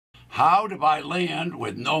How to buy land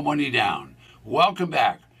with no money down. Welcome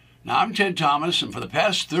back. Now, I'm Ted Thomas, and for the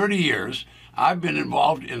past 30 years, I've been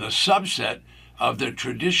involved in a subset of the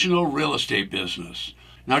traditional real estate business.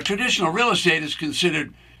 Now, traditional real estate is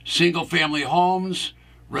considered single-family homes,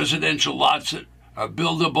 residential lots that are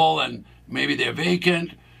buildable and maybe they're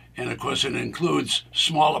vacant, and of course it includes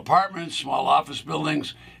small apartments, small office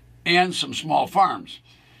buildings, and some small farms.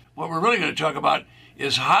 What we're really going to talk about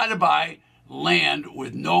is how to buy land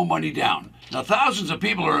with no money down. Now, thousands of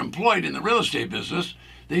people are employed in the real estate business.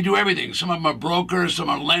 They do everything. Some of them are brokers, some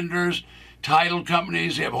are lenders, title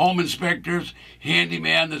companies, they have home inspectors,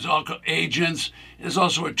 handyman, there's all agents, there's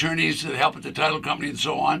also attorneys that help at the title company and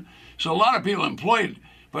so on. So a lot of people are employed,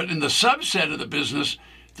 but in the subset of the business,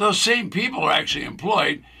 those same people are actually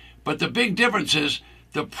employed, but the big difference is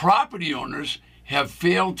the property owners have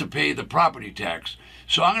failed to pay the property tax.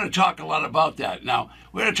 So I'm going to talk a lot about that. Now,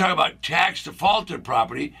 we're going to talk about tax defaulted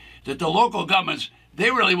property, that the local governments,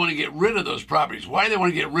 they really want to get rid of those properties. Why do they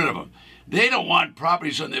want to get rid of them? They don't want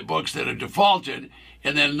properties on their books that are defaulted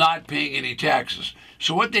and they're not paying any taxes.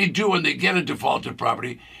 So what they do when they get a defaulted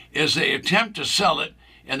property is they attempt to sell it,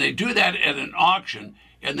 and they do that at an auction,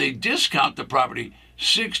 and they discount the property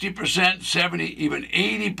 60%, 70%, even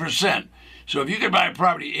 80%. So if you can buy a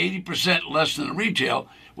property 80% less than the retail,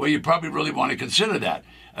 well, you probably really want to consider that,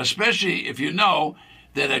 especially if you know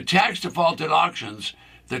that at tax defaulted auctions,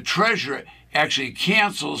 the treasurer actually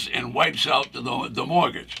cancels and wipes out the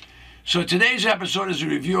mortgage. So today's episode is a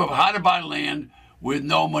review of how to buy land with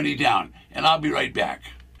no money down, and I'll be right back.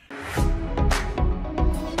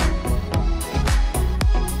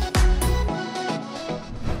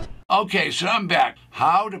 Okay, so I'm back.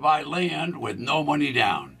 How to buy land with no money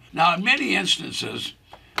down. Now, in many instances,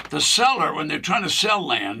 the seller, when they're trying to sell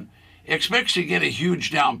land, expects to get a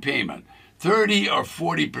huge down payment, 30 or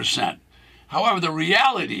 40%. However, the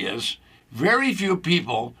reality is very few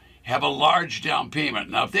people have a large down payment.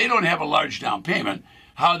 Now, if they don't have a large down payment,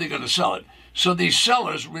 how are they going to sell it? So these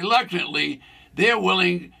sellers, reluctantly, they're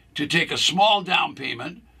willing to take a small down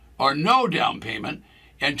payment or no down payment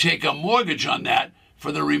and take a mortgage on that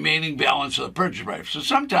for the remaining balance of the purchase price. So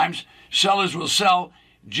sometimes sellers will sell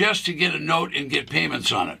just to get a note and get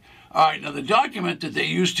payments on it. All right, now the document that they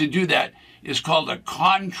use to do that is called a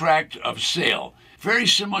contract of sale. Very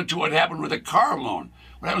similar to what happened with a car loan.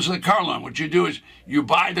 What happens with a car loan? What you do is you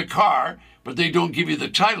buy the car, but they don't give you the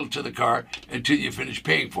title to the car until you finish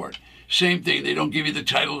paying for it. Same thing, they don't give you the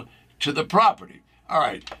title to the property. All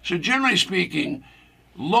right, so generally speaking,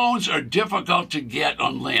 loans are difficult to get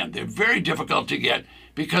on land. They're very difficult to get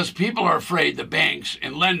because people are afraid, the banks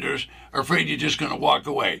and lenders are afraid you're just going to walk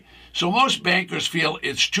away. So most bankers feel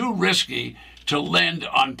it's too risky to lend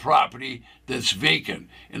on property that's vacant.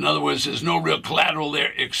 In other words, there's no real collateral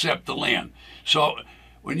there except the land. So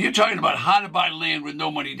when you're talking about how to buy land with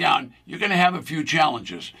no money down, you're going to have a few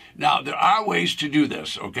challenges. Now, there are ways to do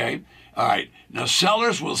this, okay? All right. Now,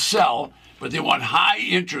 sellers will sell, but they want high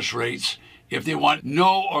interest rates if they want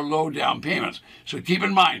no or low down payments. So keep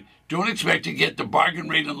in mind, don't expect to get the bargain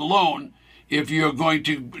rate on the loan if you're going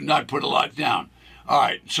to not put a lot down. All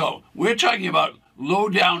right, so we're talking about low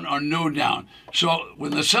down or no down. So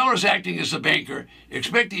when the seller's acting as the banker,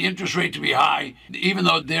 expect the interest rate to be high, even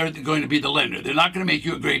though they're going to be the lender. They're not going to make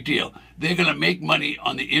you a great deal. They're going to make money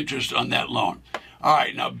on the interest on that loan. All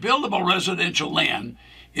right, now buildable residential land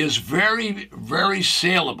is very, very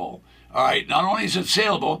saleable. All right, not only is it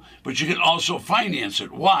saleable, but you can also finance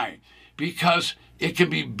it. Why? Because it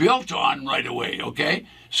can be built on right away, okay?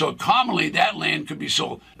 So commonly that land could be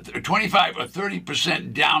sold 25 or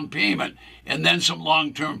 30% down payment and then some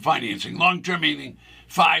long-term financing. Long-term meaning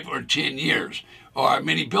 5 or 10 years. Or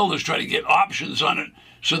many builders try to get options on it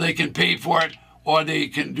so they can pay for it, or they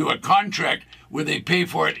can do a contract where they pay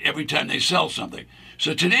for it every time they sell something.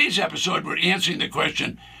 So today's episode, we're answering the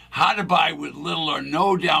question, how to buy with little or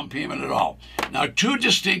no down payment at all. Now, two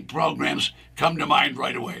distinct programs come to mind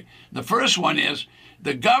right away. The first one is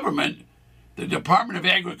the government, the Department of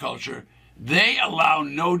Agriculture, they allow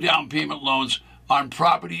no down payment loans on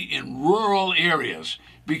property in rural areas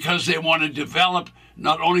because they want to develop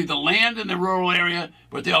not only the land in the rural area,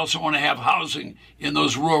 but they also want to have housing in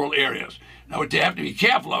those rural areas. Now, what they have to be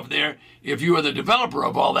careful of there, if you are the developer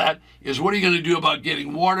of all that, is what are you going to do about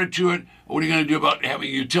getting water to it, or what are you going to do about having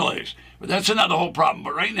utilities? But that's another whole problem.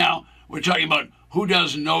 But right now, we're talking about who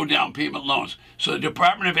does no down payment loans. So the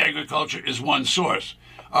Department of Agriculture is one source.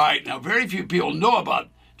 All right, now very few people know about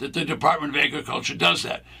that the Department of Agriculture does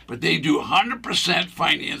that, but they do 100%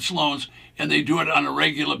 finance loans, and they do it on a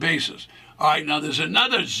regular basis. All right, now there's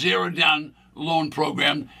another zero down loan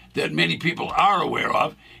program that many people are aware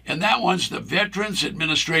of, and that one's the Veterans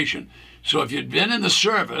Administration. So if you've been in the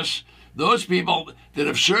service, those people that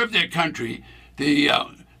have served their country, the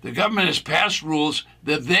government has passed rules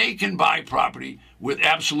that they can buy property with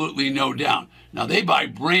absolutely no down. Now, they buy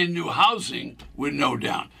brand new housing with no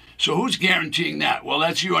down. So who's guaranteeing that? Well,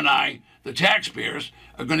 that's you and I, the taxpayers,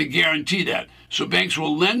 are going to guarantee that. So banks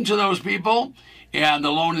will lend to those people, and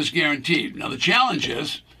the loan is guaranteed. Now, the challenge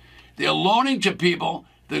is they're loaning to people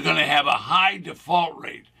that are going to have a high default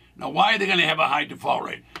rate. Now, why are they going to have a high default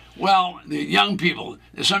rate? Well, the young people,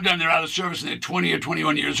 sometimes they're out of service and they're 20 or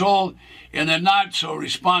 21 years old, and they're not so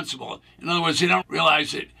responsible. In other words, they don't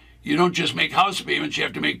realize that you don't just make house payments, you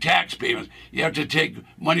have to make tax payments. You have to take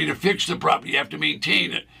money to fix the property. You have to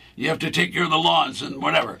maintain it. You have to take care of the lawns and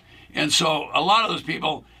whatever. And so a lot of those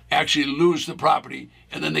people actually lose the property,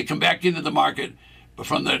 and then they come back into the market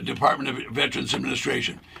from the Department of Veterans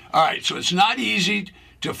Administration. All right, so it's not easy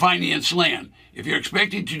to finance land. If you're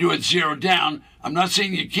expecting to do it zero down, I'm not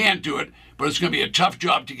saying you can't do it, but it's going to be a tough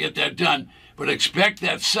job to get that done. But expect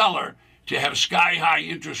that seller to have sky-high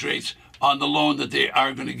interest rates on the loan that they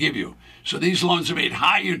are going to give you. So these loans are made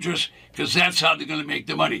high interest because that's how they're going to make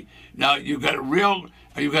the money. Now, you've got a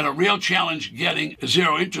real challenge getting a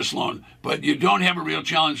zero interest loan, but you don't have a real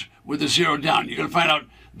challenge with a zero down. You're going to find out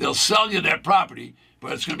they'll sell you that property,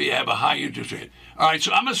 but it's going to have a high interest rate. All right,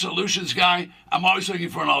 so I'm a solutions guy. I'm always looking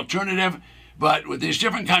for an alternative, but with these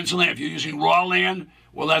different kinds of land, if you're using raw land,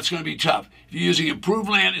 well, that's going to be tough. If you're using improved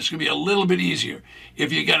land, it's going to be a little bit easier.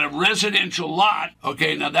 If you got a residential lot,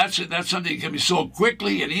 okay, now that's something that can be sold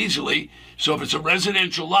quickly and easily. So if it's a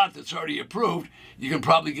residential lot that's already approved, you can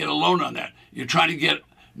probably get a loan on that. You're trying to get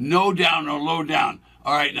no down or low down.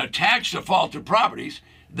 All right, now tax defaulted properties,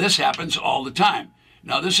 this happens all the time.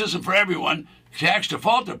 Now, this isn't for everyone. Tax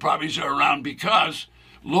defaulted properties are around because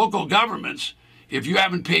local governments, if you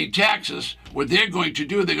haven't paid taxes, what they're going to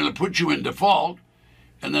do, they're going to put you in default,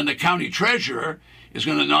 and then the county treasurer is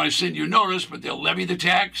going to not only send you notice, but they'll levy the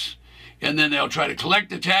tax, and then they'll try to collect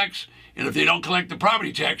the tax, and if they don't collect the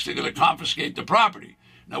property tax, they're going to confiscate the property.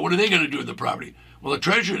 Now, what are they going to do with the property? Well, the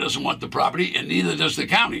treasurer doesn't want the property, and neither does the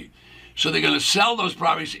county. So they're going to sell those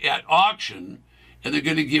properties at auction, and they're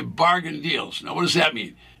going to give bargain deals. Now, what does that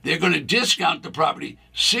mean? They're going to discount the property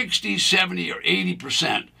 60, 70, or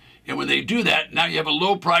 80%. And when they do that, now you have a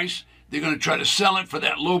low price. They're going to try to sell it for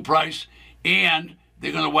that low price, and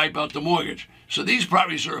they're going to wipe out the mortgage. So these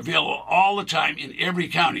properties are available all the time in every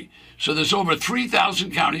county. So there's over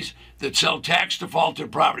 3,000 counties that sell tax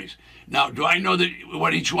defaulted properties. Now, do I know that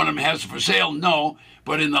what each one of them has for sale? No.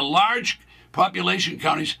 But in the large population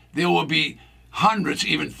counties, there will be hundreds,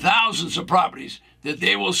 even thousands of properties that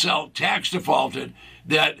they will sell tax defaulted,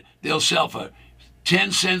 that they'll sell for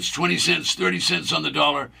 10 cents, 20 cents, 30 cents on the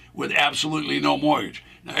dollar with absolutely no mortgage.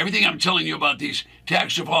 Now, everything I'm telling you about these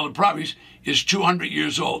tax defaulted properties is 200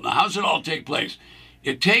 years old. Now, how does it all take place?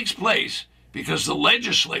 It takes place because the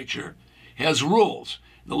legislature has rules.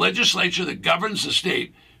 The legislature that governs the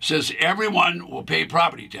state says everyone will pay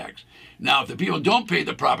property tax. Now, if the people don't pay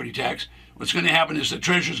the property tax, what's going to happen is the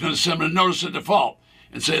treasurer is going to send them a notice of default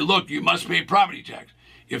and say, look, you must pay property tax.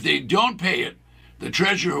 If they don't pay it, the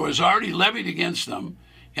treasurer, who has already levied against them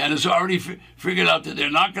and has already figured out that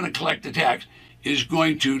they're not going to collect the tax, is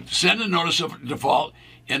going to send a notice of default,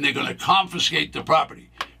 and they're going to confiscate the property.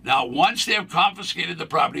 Now, once they've confiscated the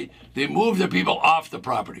property, they move the people off the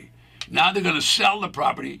property. Now they're going to sell the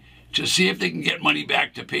property to see if they can get money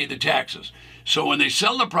back to pay the taxes. So when they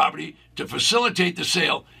sell the property, to facilitate the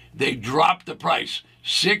sale, they drop the price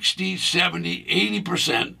 60, 70,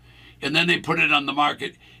 80%, and then they put it on the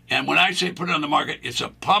market. And when I say put it on the market, it's a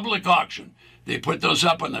public auction. They put those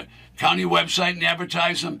up on the county website and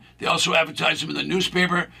advertise them. They also advertise them in the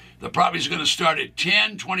newspaper. The property's going to start at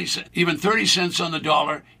 10, 20 cents, even 30 cents on the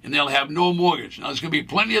dollar, and they'll have no mortgage. Now, there's going to be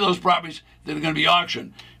plenty of those properties that are going to be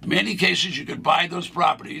auctioned. In many cases, you could buy those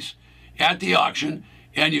properties at the auction,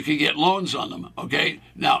 and you can get loans on them, okay?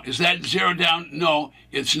 Now, is that zero down? No,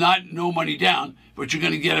 it's not no money down, but you're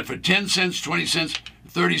going to get it for 10 cents, 20 cents,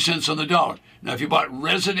 30 cents on the dollar. Now, if you bought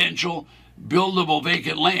residential, buildable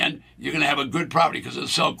vacant land, you're going to have a good property because it'll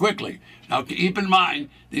sell quickly. Now, keep in mind,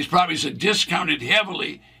 these properties are discounted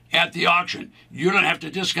heavily at the auction. You don't have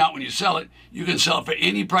to discount when you sell it. You can sell it for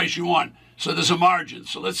any price you want. So there's a margin.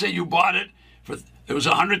 So let's say you bought it for, it was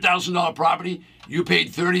a $100,000 property. You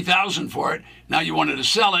paid $30,000 for it. Now you wanted to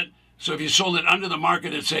sell it. So if you sold it under the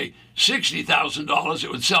market at, say, $60,000, it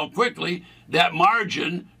would sell quickly. That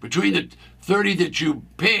margin between the $30,000 that you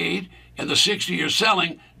paid and the $60,000 you're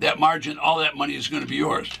selling, that margin, all that money is going to be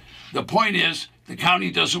yours. The point is, the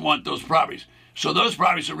county doesn't want those properties. So those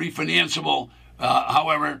properties are refinanceable.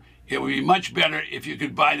 However, it would be much better if you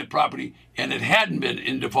could buy the property and it hadn't been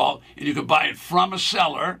in default, and you could buy it from a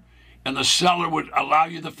seller, and the seller would allow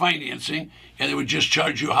you the financing, and they would just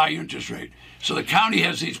charge you a high interest rate. So the county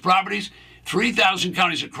has these properties, 3,000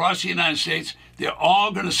 counties across the United States. They're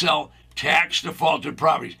all going to sell tax defaulted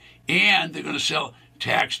properties, and they're going to sell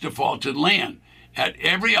tax defaulted land. At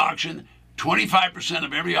every auction, 25%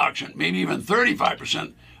 of every auction, maybe even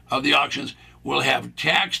 35% of the auctions will have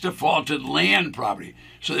tax defaulted land property.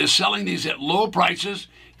 So they're selling these at low prices,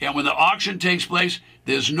 and when the auction takes place,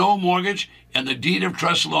 there's no mortgage, and the deed of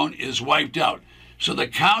trust loan is wiped out. So the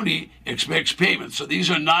county expects payments. So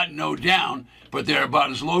these are not no down, but they're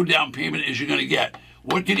about as low down payment as you're going to get.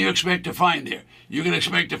 What can you expect to find there? You can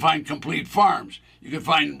expect to find complete farms. You can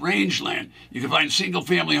find rangeland. You can find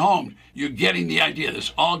single-family homes. You're getting the idea.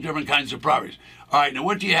 There's all different kinds of properties. All right, now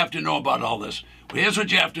what do you have to know about all this? Well, here's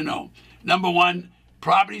what you have to know. Number one,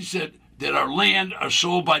 properties that are land are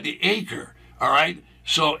sold by the acre, all right?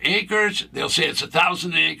 So acres, they'll say it's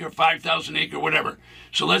 1,000 an acre, 5,000 an acre, whatever.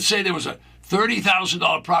 So let's say there was a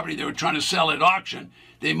 $30,000 property they were trying to sell at auction.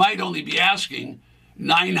 They might only be asking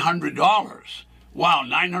 $900. Wow,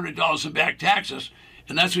 $900 in back taxes.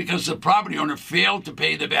 And that's because the property owner failed to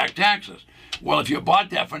pay the back taxes. Well, if you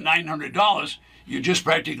bought that for $900, you just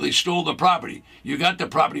practically stole the property. You got the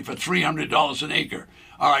property for $300 an acre.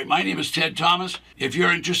 All right, my name is Ted Thomas. If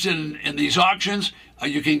you're interested in these auctions,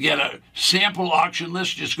 you can get a sample auction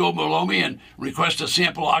list. Just go below me and request a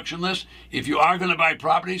sample auction list. If you are going to buy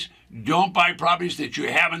properties, don't buy properties that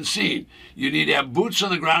you haven't seen. You need to have boots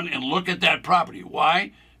on the ground and look at that property.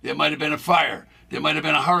 Why? There might have been a fire. There might have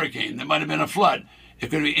been a hurricane. There might have been a flood. There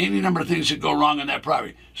could be any number of things that go wrong on that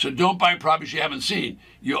property. So don't buy properties you haven't seen.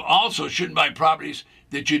 You also shouldn't buy properties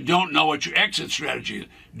that you don't know what your exit strategy is.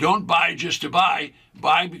 Don't buy just to buy.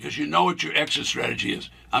 Buy because you know what your exit strategy is.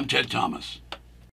 I'm Ted Thomas.